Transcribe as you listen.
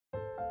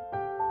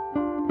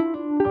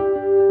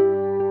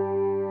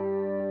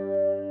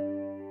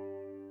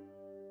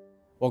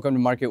Welcome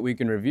to Market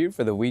Week in Review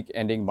for the week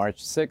ending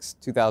March 6,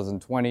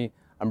 2020.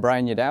 I'm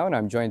Brian Yadao, and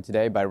I'm joined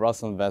today by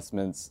Russell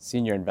Investments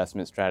Senior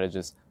Investment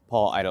Strategist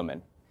Paul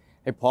Eidelman.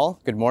 Hey, Paul,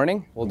 good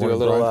morning. We'll do a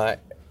little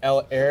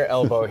air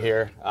elbow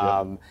here,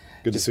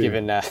 Good just to see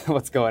given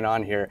what's going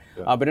on here.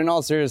 But in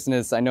all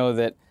seriousness, I know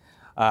that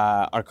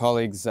our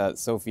colleagues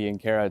Sophie and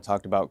Kara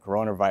talked about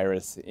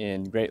coronavirus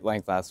in great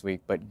length last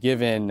week, but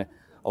given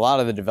a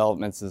lot of the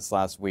developments this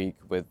last week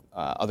with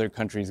other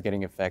countries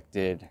getting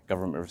affected,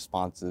 government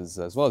responses,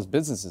 as well as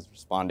businesses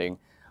responding,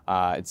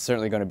 it's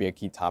certainly going to be a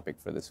key topic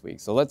for this week.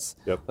 So let's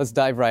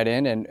dive right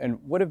in. And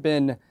what have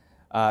been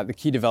the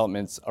key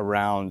developments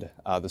around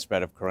the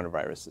spread of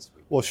coronavirus this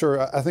week? Well,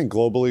 sure. I think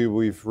globally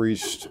we've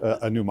reached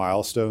a new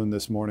milestone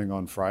this morning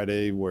on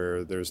Friday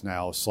where there's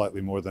now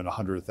slightly more than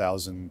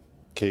 100,000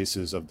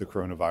 cases of the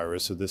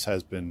coronavirus. So this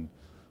has been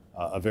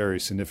a very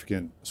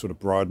significant sort of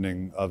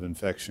broadening of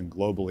infection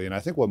globally. And I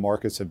think what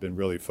markets have been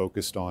really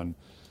focused on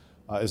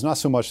is not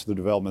so much the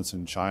developments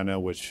in China,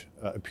 which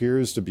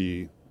appears to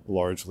be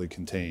largely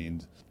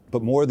contained,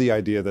 but more the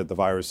idea that the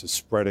virus is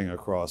spreading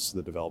across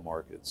the developed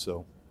markets.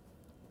 So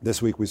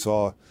this week we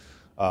saw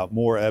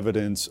more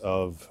evidence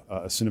of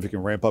a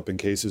significant ramp up in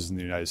cases in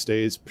the United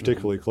States,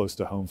 particularly close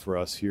to home for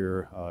us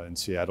here in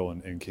Seattle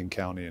and in King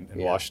County in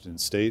Washington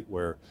State,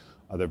 where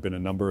there have been a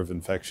number of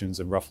infections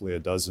and roughly a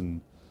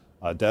dozen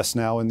deaths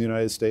now in the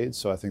United States.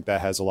 So I think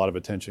that has a lot of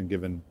attention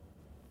given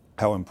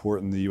how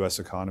important the U.S.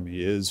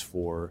 economy is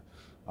for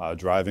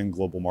driving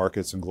global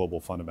markets and global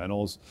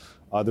fundamentals.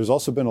 There's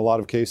also been a lot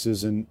of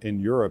cases in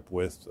Europe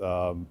with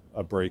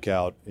a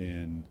breakout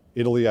in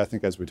Italy, I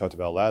think, as we talked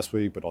about last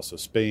week, but also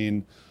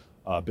Spain,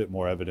 a bit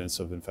more evidence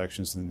of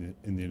infections in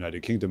the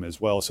United Kingdom as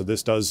well. So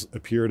this does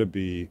appear to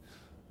be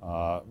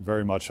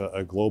very much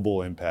a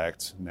global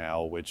impact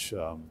now, which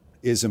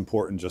is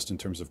important just in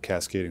terms of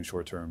cascading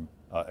short-term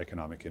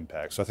economic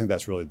impact. So I think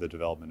that's really the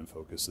development and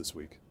focus this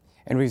week.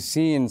 And we've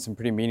seen some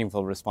pretty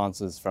meaningful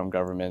responses from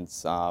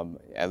governments,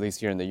 at least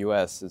here in the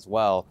U.S. as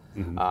well,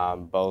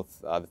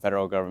 both the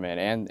federal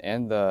government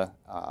and the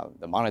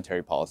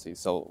monetary policy.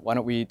 So why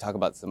don't we talk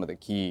about some of the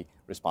key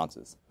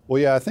responses?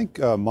 Well, yeah, I think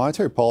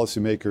monetary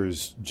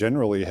policymakers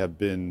generally have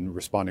been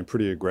responding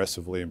pretty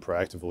aggressively and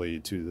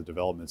proactively to the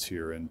developments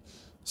here. And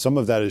some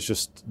of that is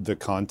just the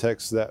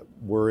context that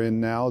we're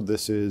in now.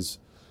 This is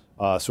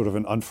sort of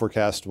an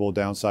unforecastable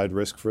downside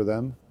risk for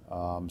them.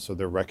 So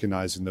they're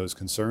recognizing those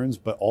concerns,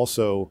 but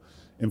also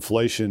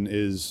inflation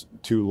is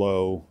too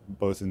low,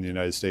 both in the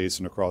United States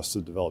and across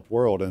the developed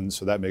world. And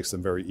so that makes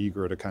them very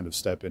eager to kind of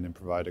step in and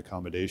provide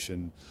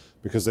accommodation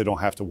because they don't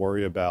have to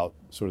worry about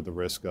sort of the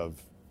risk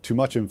of too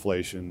much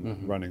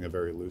inflation running a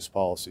very loose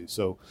policy.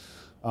 So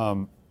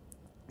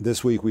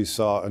this week we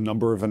saw a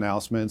number of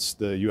announcements.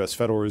 The U.S.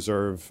 Federal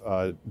Reserve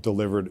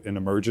delivered an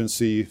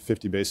emergency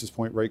 50 basis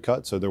point rate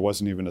cut. So there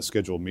wasn't even a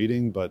scheduled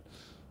meeting, but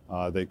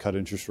they cut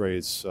interest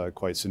rates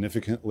quite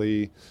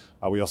significantly.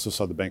 We also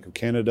saw the Bank of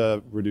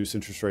Canada reduce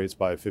interest rates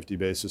by 50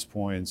 basis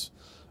points.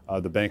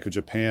 The Bank of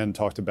Japan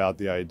talked about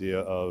the idea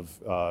of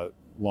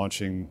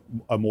launching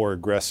a more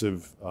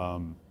aggressive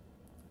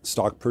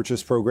stock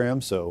purchase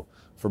program. So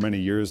for many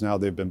years now,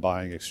 they've been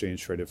buying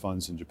exchange-traded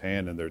funds in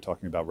Japan, and they're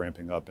talking about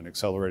ramping up and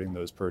accelerating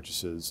those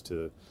purchases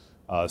to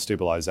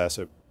stabilize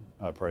asset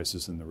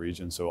prices in the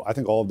region. So I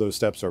think all of those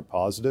steps are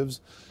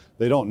positives.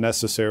 They don't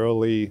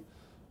necessarily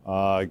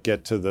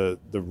get to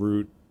the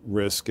root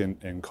risk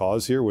and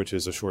cause here, which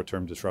is a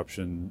short-term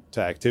disruption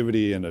to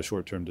activity and a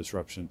short-term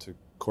disruption to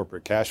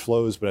corporate cash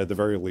flows, but at the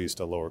very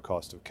least, a lower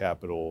cost of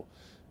capital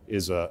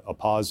is a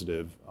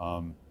positive.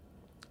 And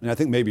I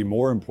think maybe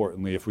more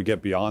importantly, if we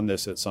get beyond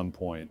this at some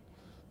point,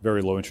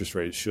 very low interest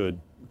rates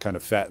should kind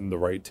of fatten the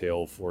right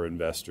tail for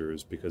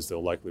investors because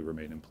they'll likely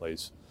remain in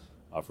place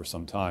for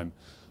some time.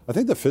 I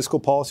think the fiscal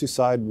policy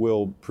side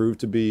will prove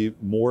to be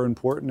more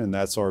important, and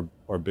that's our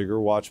bigger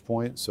watch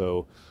point.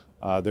 So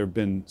there have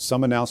been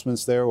some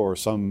announcements there, or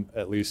some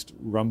at least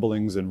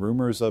rumblings and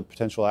rumors of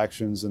potential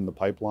actions in the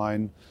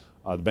pipeline.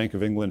 The Bank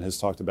of England has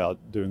talked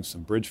about doing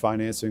some bridge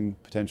financing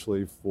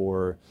potentially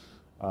for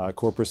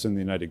corporates in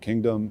the United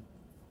Kingdom.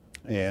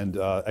 And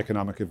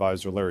economic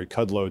advisor Larry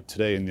Kudlow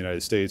today in the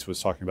United States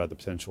was talking about the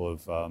potential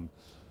of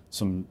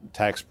some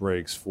tax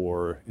breaks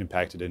for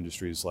impacted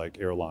industries like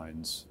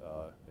airlines,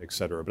 et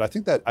cetera. But I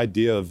think that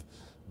idea of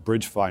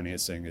bridge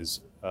financing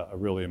is a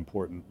really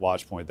important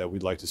watch point that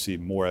we'd like to see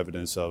more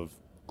evidence of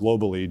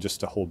globally,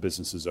 just to hold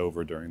businesses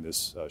over during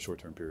this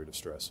short-term period of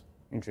stress.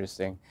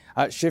 Interesting.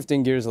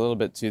 Shifting gears a little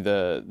bit to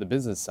the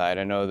business side,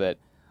 I know that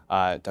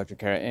Dr.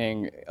 Kara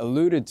Ng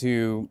alluded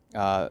to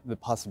the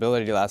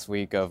possibility last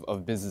week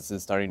of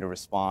businesses starting to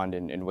respond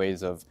in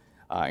ways of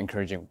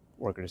encouraging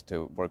workers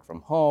to work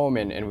from home.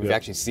 And we've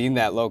actually seen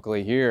that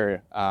locally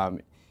here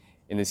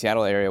in the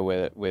Seattle area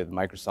with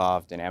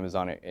Microsoft and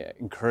Amazon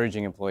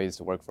encouraging employees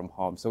to work from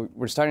home. So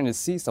we're starting to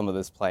see some of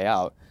this play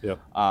out.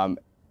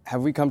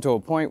 Have we come to a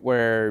point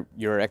where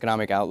your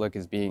economic outlook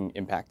is being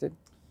impacted?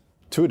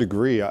 To a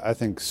degree, I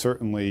think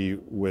certainly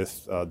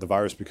with the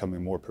virus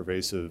becoming more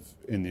pervasive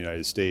in the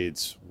United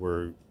States,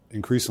 we're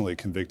increasingly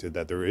convicted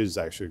that there is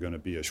actually going to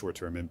be a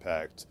short-term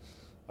impact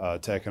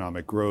to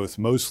economic growth,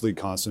 mostly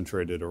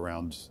concentrated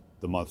around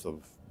the month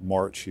of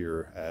March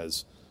here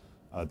as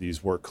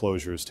these work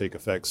closures take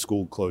effect,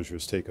 school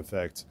closures take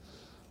effect.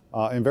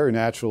 And very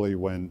naturally,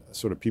 when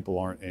sort of people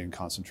aren't in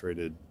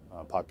concentrated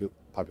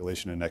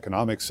population and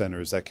economic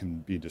centers, that can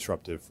be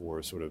disruptive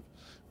for sort of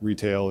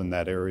retail in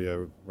that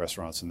area,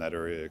 restaurants in that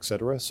area, et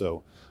cetera.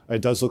 So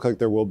it does look like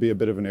there will be a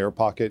bit of an air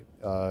pocket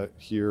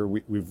here.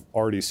 We've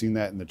already seen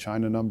that in the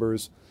China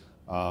numbers.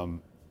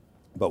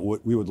 But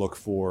what we would look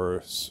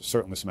for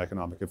certainly some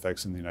economic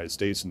effects in the United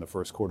States in the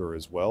first quarter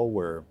as well,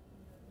 where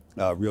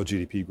real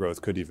GDP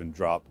growth could even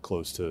drop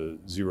close to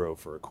zero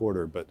for a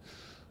quarter. But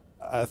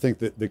I think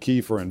that the key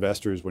for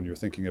investors when you're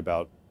thinking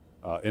about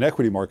an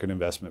equity market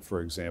investment,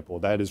 for example,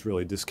 that is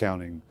really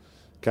discounting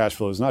cash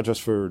flows, not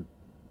just for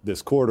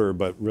this quarter,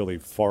 but really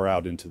far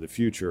out into the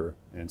future.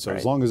 And so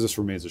as long as this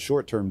remains a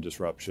short-term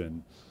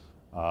disruption,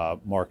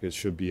 markets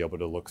should be able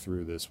to look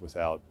through this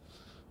without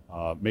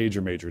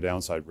major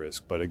downside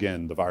risk. But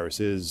again, the virus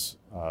is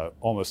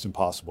almost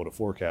impossible to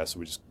forecast, so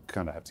we just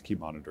kind of have to keep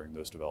monitoring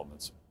those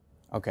developments.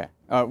 Okay.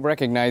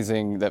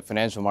 Recognizing that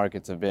financial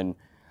markets have been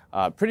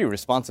pretty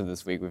responsive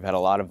this week. We've had a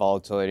lot of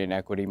volatility in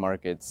equity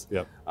markets.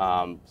 Yep.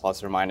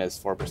 Plus or minus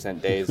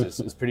 4% days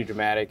is pretty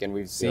dramatic. And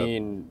we've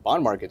seen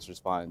bond markets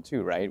respond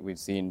too, right? We've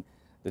seen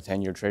the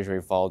 10-year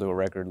Treasury fall to a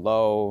record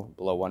low,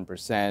 below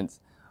 1%.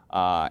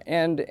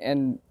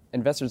 And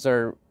investors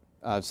are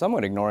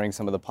somewhat ignoring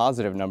some of the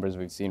positive numbers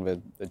we've seen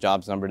with the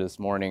jobs number this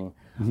morning.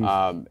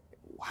 Mm-hmm.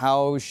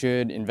 How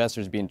should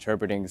investors be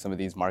interpreting some of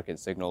these market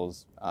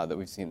signals that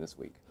we've seen this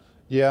week?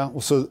 Yeah,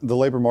 well, so the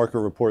labor market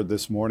report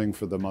this morning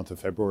for the month of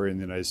February in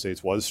the United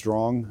States was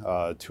strong.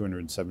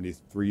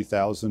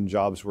 273,000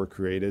 jobs were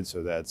created,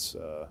 so that's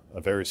a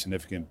very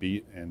significant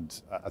beat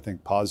and I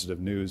think positive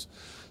news.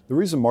 The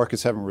reason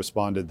markets haven't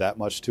responded that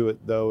much to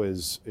it, though,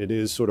 is it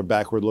is sort of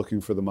backward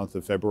looking for the month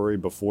of February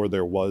before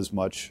there was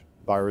much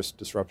virus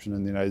disruption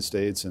in the United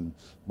States, and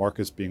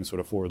markets being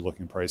sort of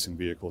forward-looking pricing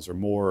vehicles are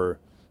more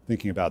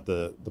thinking about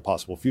the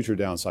possible future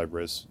downside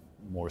risks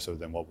more so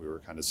than what we were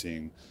kind of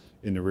seeing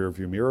in the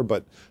rearview mirror.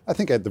 But I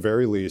think at the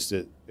very least,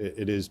 it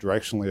is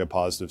directionally a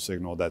positive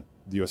signal that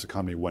the U.S.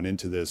 economy went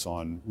into this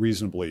on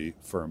reasonably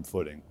firm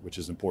footing, which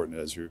is important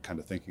as you're kind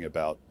of thinking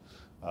about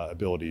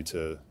ability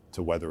to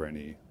weather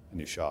any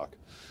shock.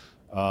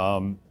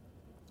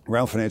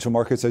 Around financial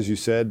markets, as you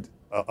said,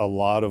 a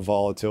lot of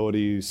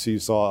volatility,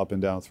 seesaw up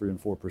and down 3%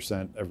 and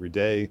 4% every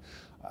day.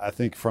 I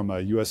think from a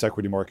U.S.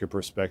 equity market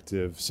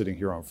perspective, sitting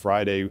here on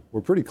Friday,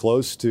 we're pretty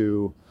close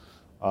to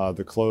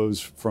the close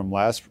from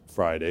last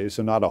Friday,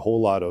 so not a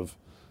whole lot of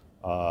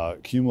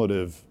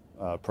cumulative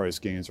price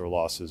gains or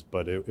losses,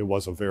 but it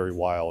was a very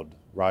wild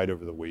ride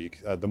over the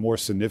week. The more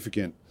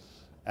significant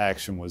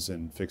action was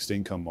in fixed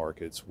income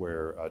markets,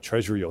 where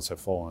Treasury yields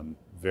have fallen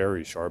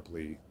very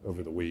sharply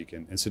over the week.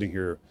 And sitting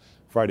here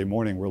Friday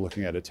morning, we're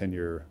looking at a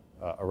 10-year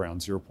around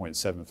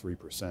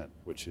 0.73%,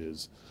 which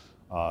is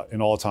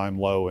an all-time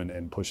low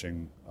and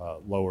pushing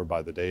lower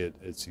by the day,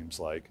 it seems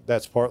like.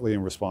 That's partly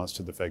in response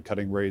to the Fed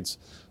cutting rates,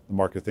 the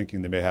market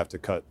thinking they may have to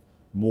cut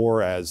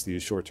more as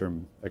these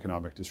short-term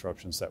economic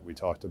disruptions that we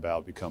talked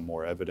about become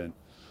more evident.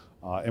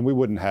 And we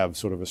wouldn't have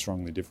sort of a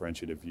strongly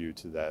differentiated view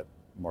to that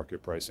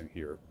market pricing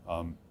here.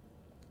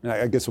 And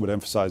I guess I would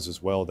emphasize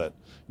as well that,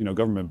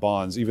 government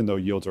bonds, even though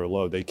yields are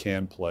low, they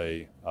can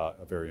play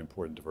a very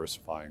important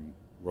diversifying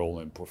role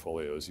in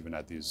portfolios, even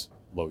at these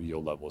low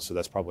yield levels. So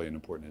that's probably an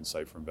important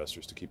insight for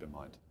investors to keep in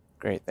mind.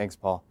 Great. Thanks,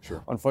 Paul.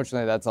 Sure.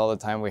 Unfortunately, that's all the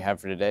time we have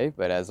for today.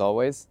 But as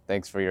always,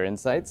 thanks for your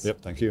insights.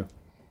 Yep. Thank you.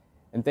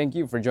 And thank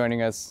you for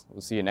joining us.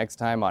 We'll see you next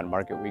time on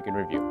Market Week in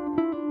Review.